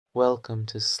Welcome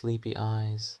to Sleepy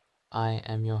Eyes. I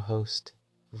am your host,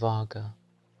 Vaga.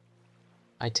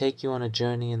 I take you on a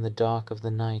journey in the dark of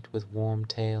the night with warm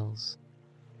tales.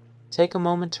 Take a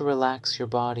moment to relax your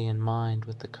body and mind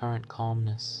with the current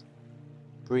calmness.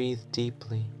 Breathe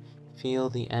deeply, feel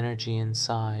the energy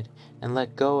inside, and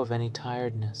let go of any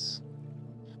tiredness.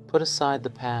 Put aside the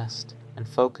past and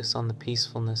focus on the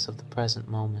peacefulness of the present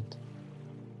moment.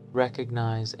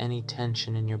 Recognize any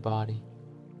tension in your body.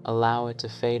 Allow it to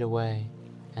fade away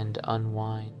and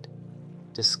unwind.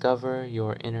 Discover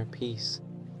your inner peace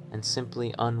and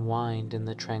simply unwind in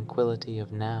the tranquility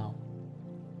of now.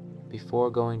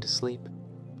 Before going to sleep,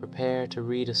 prepare to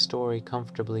read a story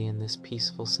comfortably in this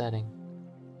peaceful setting.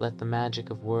 Let the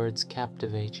magic of words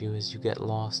captivate you as you get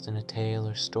lost in a tale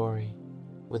or story.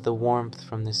 With the warmth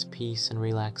from this peace and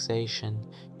relaxation,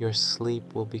 your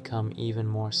sleep will become even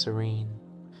more serene.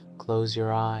 Close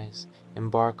your eyes,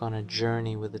 embark on a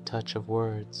journey with a touch of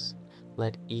words.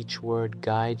 Let each word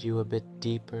guide you a bit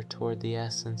deeper toward the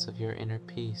essence of your inner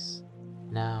peace.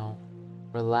 Now,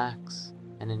 relax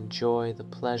and enjoy the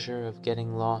pleasure of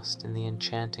getting lost in the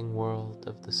enchanting world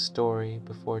of the story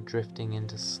before drifting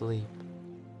into sleep.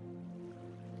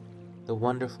 The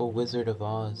Wonderful Wizard of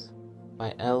Oz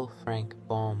by L.Frank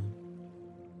Baum.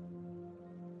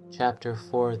 Chapter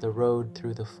 4: The Road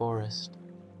Through the Forest.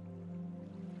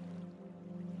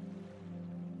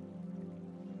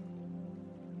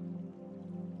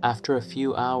 After a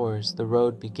few hours, the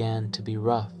road began to be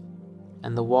rough,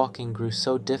 and the walking grew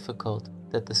so difficult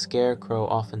that the Scarecrow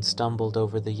often stumbled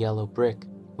over the yellow brick,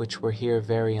 which were here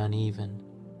very uneven.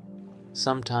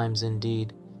 Sometimes,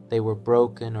 indeed, they were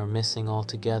broken or missing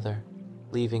altogether,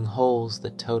 leaving holes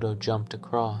that Toto jumped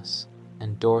across,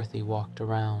 and Dorothy walked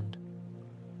around.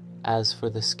 As for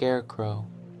the Scarecrow,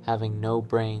 having no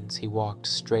brains, he walked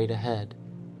straight ahead,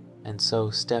 and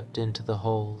so stepped into the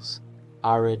holes.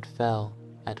 Arid fell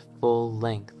at full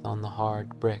length on the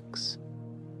hard bricks.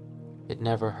 It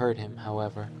never hurt him,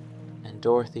 however, and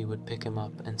Dorothy would pick him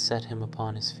up and set him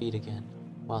upon his feet again,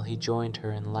 while he joined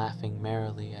her in laughing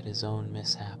merrily at his own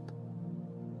mishap.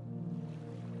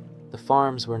 The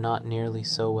farms were not nearly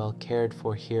so well cared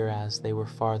for here as they were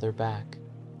farther back.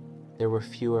 There were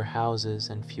fewer houses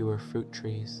and fewer fruit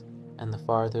trees, and the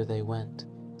farther they went,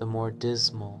 the more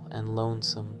dismal and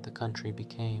lonesome the country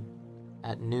became.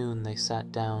 At noon they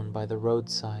sat down by the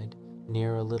roadside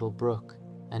near a little brook,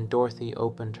 and Dorothy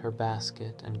opened her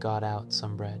basket and got out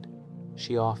some bread.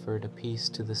 She offered a piece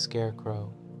to the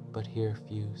Scarecrow, but he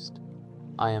refused.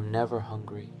 "I am never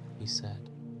hungry," he said,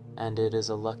 "and it is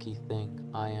a lucky thing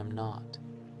I am not,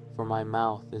 for my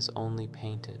mouth is only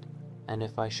painted, and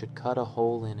if I should cut a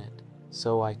hole in it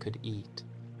so I could eat,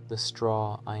 the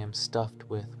straw I am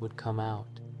stuffed with would come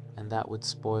out, and that would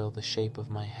spoil the shape of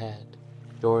my head."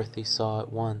 Dorothy saw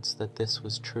at once that this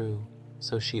was true,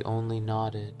 so she only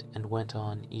nodded and went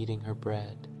on eating her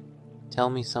bread. "Tell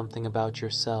me something about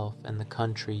yourself and the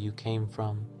country you came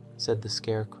from," said the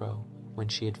Scarecrow when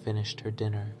she had finished her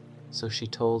dinner. So she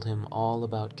told him all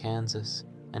about Kansas,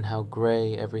 and how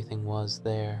gray everything was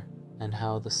there, and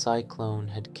how the cyclone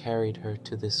had carried her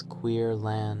to this queer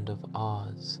land of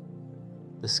Oz.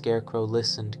 The Scarecrow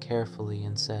listened carefully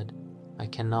and said, "I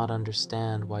cannot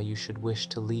understand why you should wish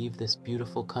to leave this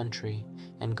beautiful country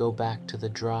and go back to the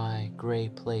dry, gray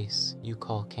place you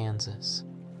call Kansas."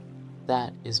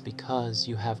 "That is because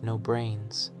you have no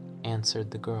brains," answered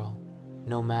the girl.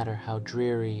 "No matter how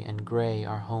dreary and gray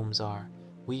our homes are,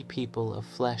 we people of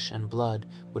flesh and blood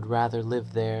would rather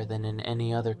live there than in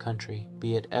any other country,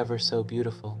 be it ever so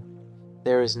beautiful.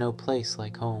 There is no place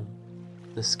like home."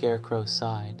 The Scarecrow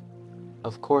sighed.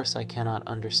 "Of course I cannot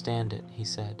understand it," he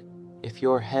said. "If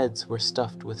your heads were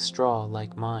stuffed with straw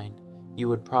like mine, you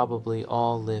would probably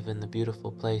all live in the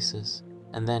beautiful places,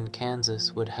 and then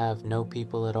Kansas would have no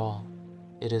people at all.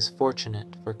 It is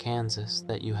fortunate for Kansas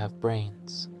that you have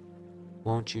brains."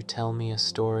 "Won't you tell me a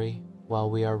story while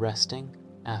we are resting?"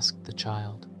 asked the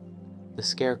child. The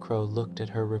Scarecrow looked at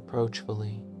her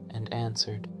reproachfully and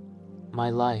answered,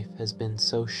 "My life has been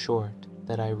so short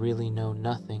that I really know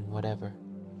nothing whatever.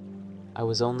 I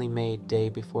was only made day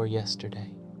before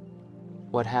yesterday.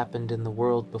 What happened in the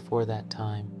world before that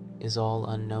time is all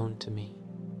unknown to me.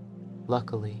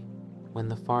 Luckily, when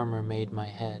the farmer made my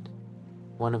head,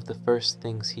 one of the first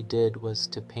things he did was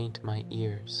to paint my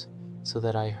ears so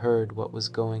that I heard what was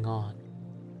going on.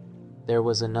 There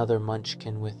was another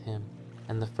Munchkin with him,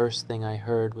 and the first thing I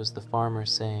heard was the farmer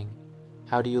saying,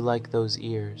 'How do you like those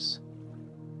ears?'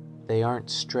 'They aren't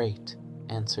straight,'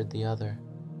 answered the other.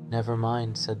 'Never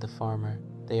mind,' said the farmer,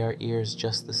 'they are ears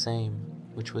just the same,'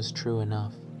 which was true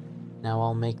enough. 'Now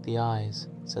I'll make the eyes,'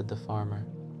 said the farmer.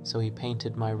 So he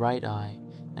painted my right eye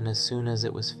and as soon as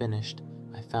it was finished,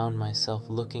 I found myself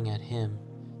looking at him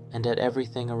and at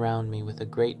everything around me with a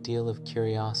great deal of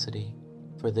curiosity,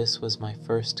 for this was my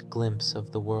first glimpse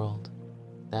of the world.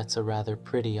 "That's a rather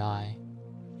pretty eye,"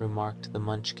 remarked the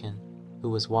Munchkin, who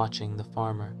was watching the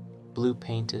farmer. "Blue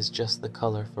paint is just the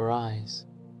color for eyes."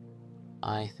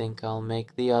 "I think I'll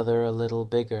make the other a little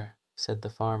bigger," said the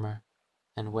farmer,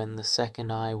 and when the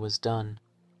second eye was done,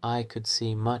 I could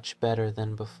see much better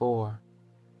than before.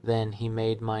 Then he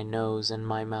made my nose and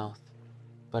my mouth,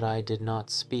 but I did not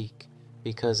speak,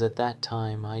 because at that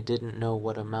time I didn't know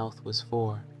what a mouth was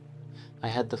for. I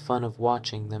had the fun of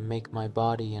watching them make my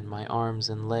body and my arms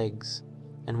and legs,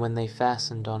 and when they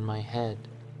fastened on my head,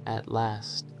 at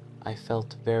last, I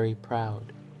felt very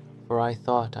proud, for I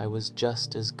thought I was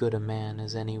just as good a man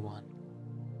as anyone.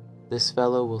 "This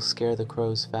fellow will scare the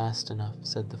crows fast enough,"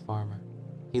 said the farmer.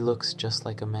 "He looks just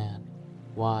like a man."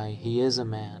 "Why, he is a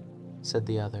man," said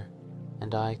the other,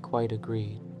 and I quite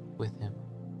agreed with him.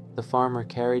 The farmer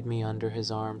carried me under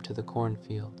his arm to the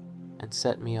cornfield and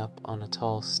set me up on a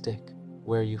tall stick,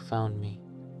 where you found me.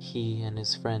 He and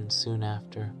his friend soon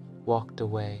after walked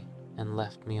away and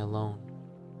left me alone.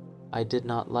 I did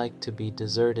not like to be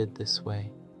deserted this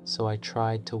way, so I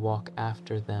tried to walk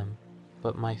after them,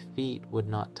 but my feet would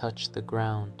not touch the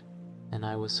ground, and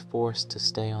I was forced to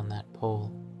stay on that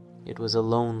pole. It was a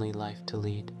lonely life to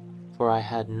lead, for I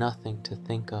had nothing to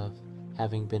think of,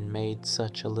 having been made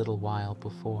such a little while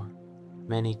before.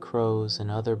 Many crows and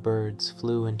other birds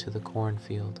flew into the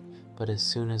cornfield, but as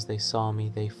soon as they saw me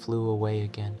they flew away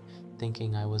again,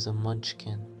 thinking I was a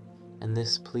Munchkin, and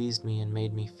this pleased me and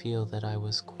made me feel that I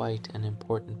was quite an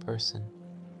important person.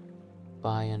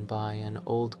 By and by an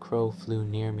old crow flew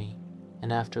near me,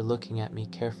 and after looking at me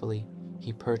carefully,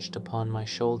 he perched upon my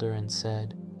shoulder and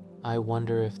said, "I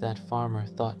wonder if that farmer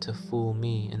thought to fool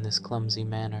me in this clumsy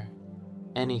manner.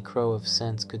 Any crow of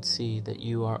sense could see that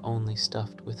you are only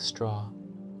stuffed with straw."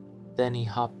 Then he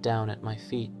hopped down at my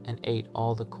feet and ate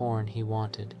all the corn he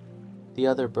wanted. The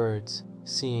other birds,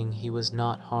 seeing he was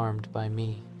not harmed by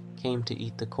me, came to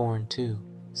eat the corn too,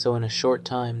 so in a short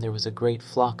time there was a great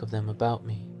flock of them about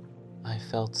me. I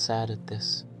felt sad at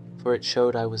this, for it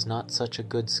showed I was not such a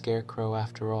good scarecrow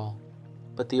after all.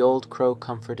 But the old crow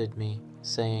comforted me,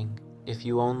 saying, "If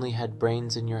you only had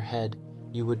brains in your head,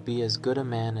 you would be as good a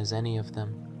man as any of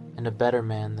them, and a better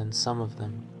man than some of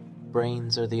them.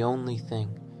 Brains are the only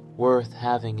thing worth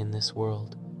having in this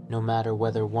world, no matter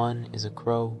whether one is a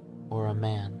crow or a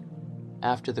man."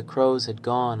 After the crows had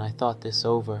gone, I thought this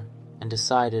over, and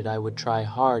decided I would try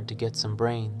hard to get some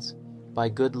brains. By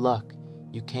good luck,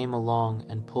 you came along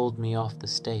and pulled me off the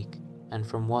stake, and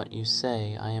from what you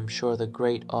say, I am sure the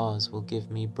great Oz will give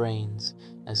me brains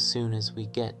as soon as we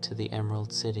get to the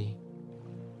Emerald City.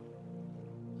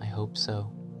 "I hope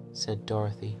so," said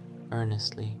Dorothy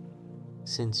earnestly,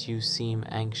 "since you seem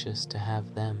anxious to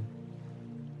have them."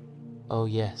 "Oh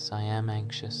yes, I am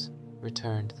anxious,"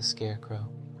 returned the Scarecrow.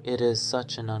 "It is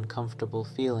such an uncomfortable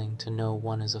feeling to know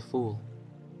one is a fool."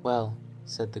 "Well,"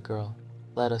 said the girl,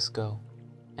 "let us go,"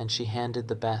 and she handed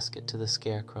the basket to the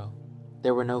Scarecrow.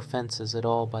 There were no fences at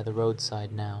all by the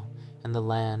roadside now, and the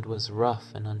land was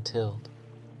rough and untilled.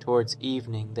 Towards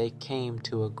evening they came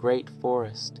to a great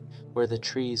forest, where the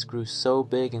trees grew so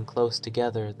big and close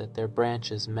together that their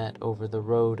branches met over the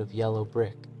road of yellow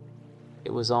brick.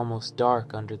 It was almost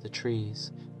dark under the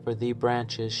trees, for the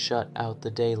branches shut out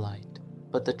the daylight,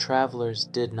 but the travelers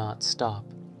did not stop,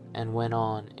 and went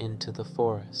on into the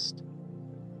forest.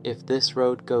 "If this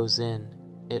road goes in,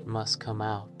 it must come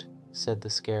out," said the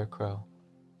Scarecrow,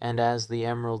 "and as the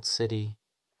Emerald City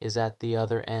is at the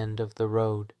other end of the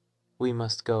road, we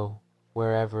must go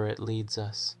wherever it leads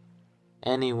us."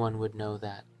 "Anyone would know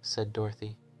that," said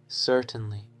Dorothy.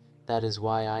 "Certainly, that is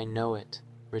why I know it,"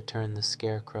 returned the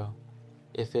Scarecrow.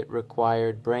 "If it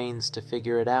required brains to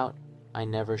figure it out, I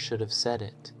never should have said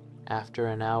it." After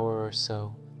an hour or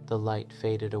so, the light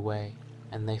faded away,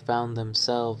 and they found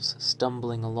themselves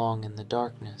stumbling along in the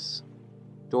darkness.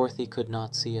 Dorothy could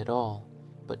not see at all,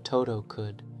 but Toto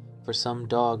could, for some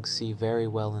dogs see very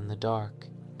well in the dark,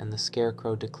 and the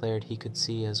Scarecrow declared he could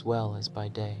see as well as by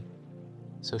day.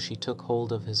 So she took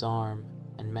hold of his arm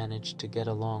and managed to get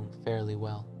along fairly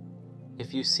well.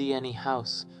 "If you see any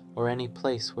house or any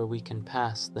place where we can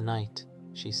pass the night,"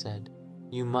 she said,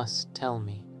 "you must tell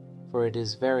me, for it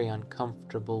is very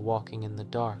uncomfortable walking in the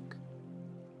dark."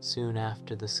 Soon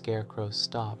after the Scarecrow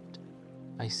stopped.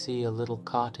 "I see a little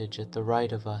cottage at the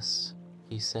right of us,"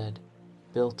 he said,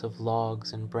 "built of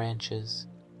logs and branches.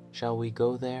 Shall we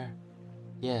go there?"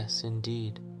 "Yes,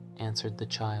 indeed," answered the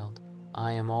child.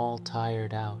 "I am all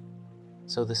tired out."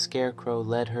 So the Scarecrow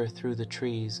led her through the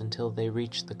trees until they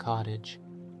reached the cottage,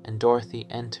 and Dorothy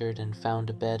entered and found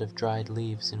a bed of dried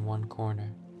leaves in one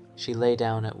corner. She lay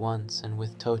down at once, and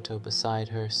with Toto beside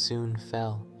her soon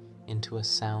fell into a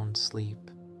sound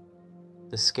sleep.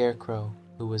 The Scarecrow,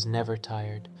 who was never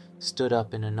tired, stood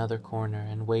up in another corner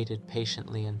and waited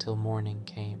patiently until morning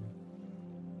came.